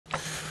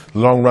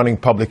Long-running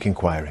public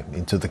inquiry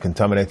into the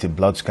contaminated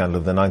blood scandal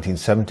of the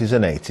 1970s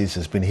and 80s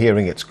has been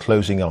hearing its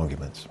closing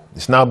arguments.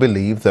 It's now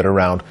believed that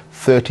around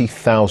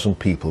 30,000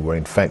 people were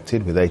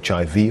infected with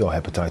HIV or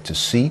hepatitis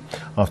C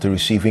after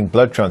receiving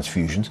blood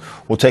transfusions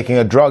or taking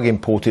a drug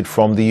imported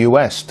from the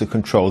US to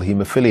control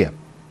haemophilia.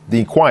 The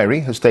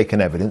inquiry has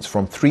taken evidence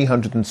from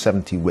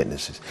 370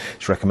 witnesses.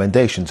 Its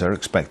recommendations are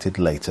expected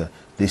later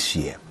this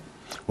year.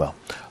 Well,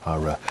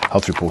 our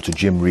health reporter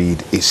Jim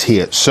Reid is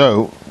here.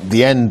 So,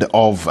 the end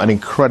of an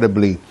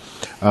incredibly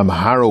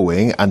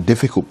harrowing and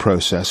difficult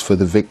process for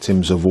the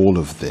victims of all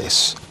of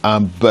this,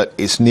 but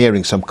it's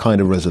nearing some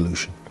kind of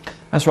resolution.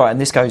 That's right,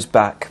 and this goes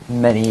back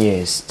many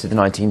years to the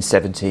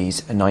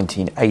 1970s and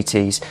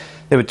 1980s.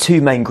 There were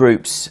two main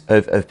groups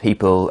of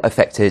people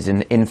affected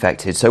and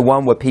infected. So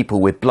one were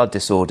people with blood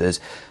disorders,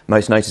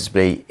 most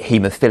noticeably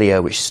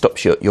haemophilia, which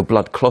stops your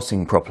blood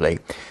clotting properly.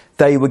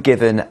 They were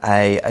given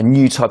a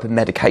new type of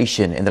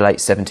medication in the late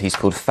 70s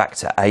called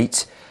Factor VIII.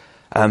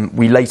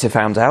 We later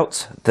found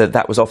out that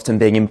that was often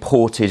being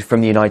imported from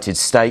the United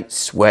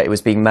States, where it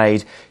was being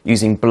made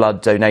using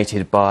blood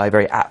donated by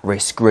very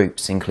at-risk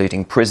groups,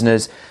 including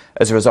prisoners.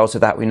 As a result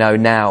of that, we know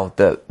now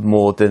that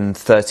more than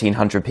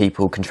 1,300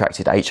 people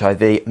contracted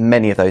HIV.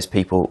 Many of those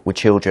people were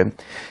children.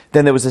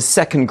 Then there was a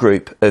second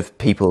group of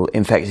people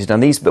infected,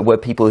 and these were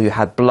people who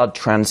had blood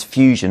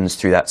transfusions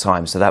through that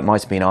time. So that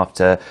might have been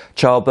after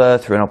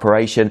childbirth or an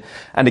operation.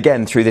 And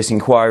again, through this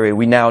inquiry,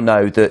 we now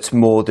know that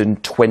more than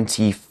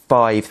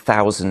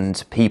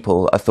 25,000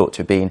 people are thought to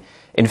have been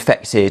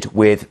infected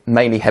with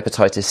mainly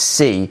hepatitis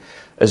C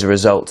as a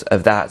result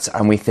of that,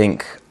 and we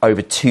think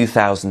over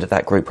 2,000 of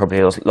that group probably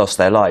lost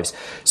their lives.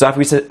 So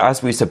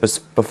as we said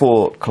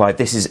before, Clive,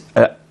 this is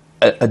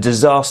a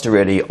disaster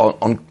really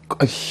on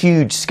a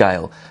huge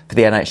scale for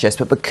the NHS,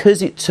 but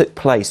because it took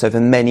place over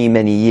many,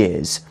 many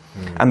years,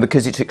 and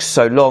because it took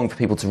so long for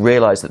people to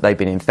realise that they've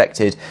been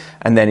infected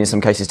and then in some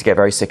cases to get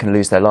very sick and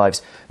lose their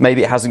lives,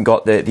 maybe it hasn't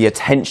got the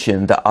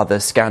attention that other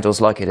scandals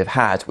like it have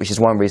had, which is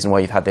one reason why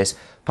you've had this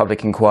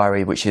public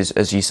inquiry, which is,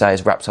 as you say,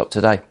 is wrapped up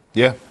today.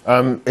 Yeah,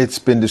 it's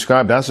been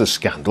described as a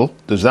scandal.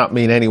 Does that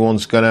mean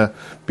anyone's going to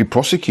be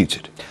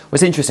prosecuted? Well,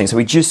 it's interesting. So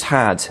we just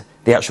had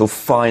the actual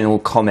final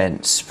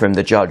comments from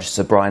the judge,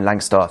 Sir Brian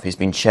Langstaff, who's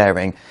been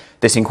chairing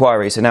this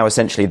inquiry. So now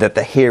essentially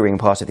the hearing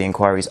part of the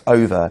inquiry is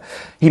over.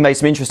 He made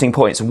some interesting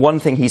points. One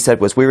thing he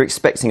said was, we were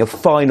expecting a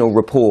final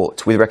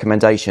report with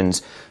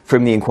recommendations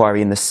from the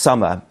inquiry in the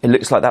summer. It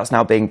looks like that's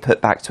now being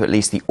put back to at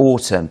least the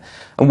autumn.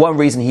 And one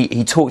reason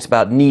he talked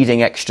about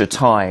needing extra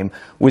time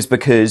was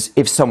because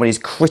if someone is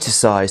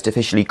criticised,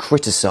 officially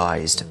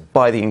criticised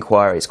by the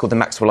inquiry, it's called the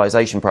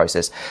Maxwellisation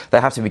process, they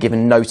have to be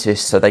given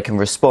notice so they can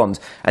respond.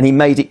 And he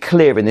made it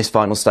clear in this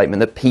final statement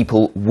that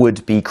people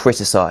would be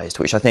criticised,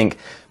 which I think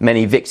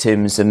many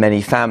victims and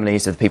many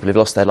families of the people who've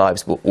lost their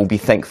lives will be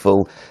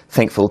thankful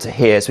to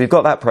hear. So we've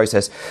got that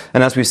process,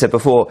 and as we've said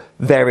before,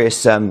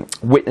 various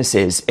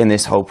witnesses in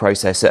this whole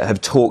process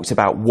have talked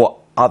about what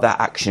other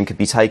action could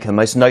be taken,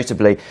 most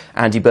notably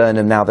Andy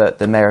Burnham, now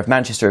the Mayor of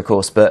Manchester, of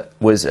course, but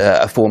was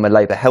a former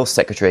Labour Health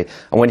Secretary.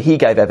 And when he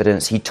gave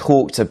evidence, he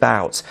talked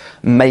about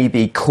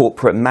maybe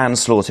corporate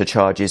manslaughter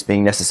charges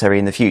being necessary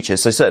in the future.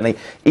 So certainly,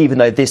 even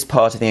though this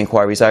part of the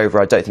inquiry is over,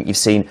 I don't think you've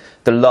seen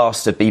the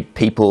last of the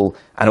people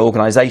and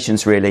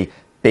organisations really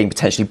being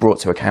potentially brought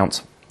to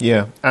account.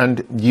 Yeah,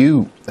 and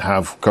you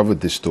have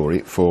covered this story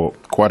for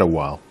quite a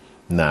while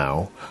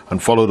now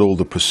and followed all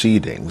the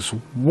proceedings.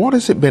 What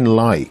has it been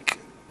like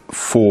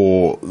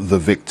for the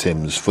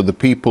victims, for the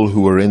people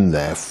who were in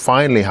there,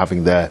 finally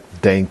having their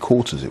day in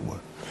court, as it were?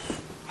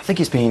 I think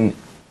it's been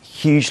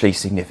hugely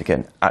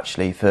significant,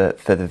 actually, for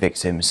the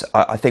victims.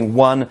 I think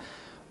one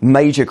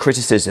major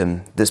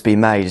criticism that's been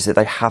made is that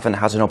they haven't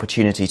had an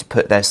opportunity to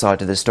put their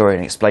side of the story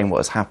and explain what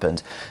has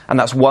happened. And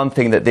that's one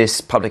thing that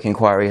this public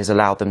inquiry has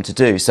allowed them to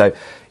do. So,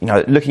 you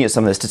know, looking at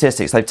some of the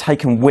statistics, they've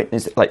taken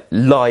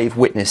live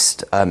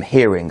witnessed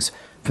hearings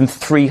from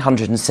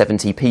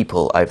 370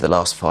 people over the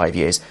last 5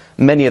 years.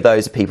 Many of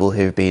those are people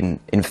who've been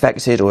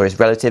infected or whose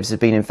relatives have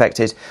been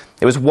infected.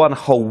 It was one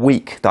whole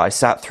week that I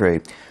sat through,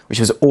 which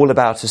was all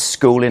about a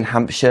school in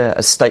Hampshire,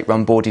 a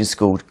state-run boarding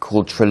school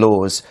called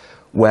Trelaws,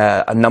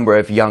 where a number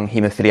of young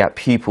haemophiliac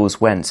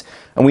pupils went.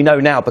 And we know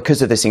now,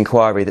 because of this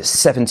inquiry, that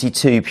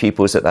 72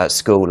 pupils at that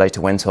school later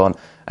went on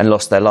and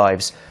lost their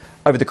lives.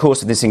 Over the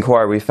course of this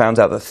inquiry, we found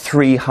out that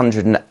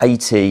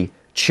 380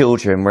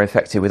 children were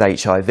infected with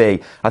HIV.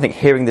 I think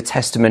hearing the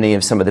testimony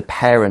of some of the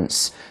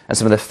parents and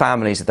some of the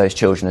families of those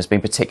children has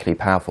been particularly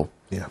powerful.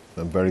 Yeah,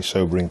 and very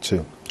sobering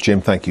too.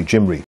 Jim, thank you.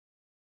 Jim Reid.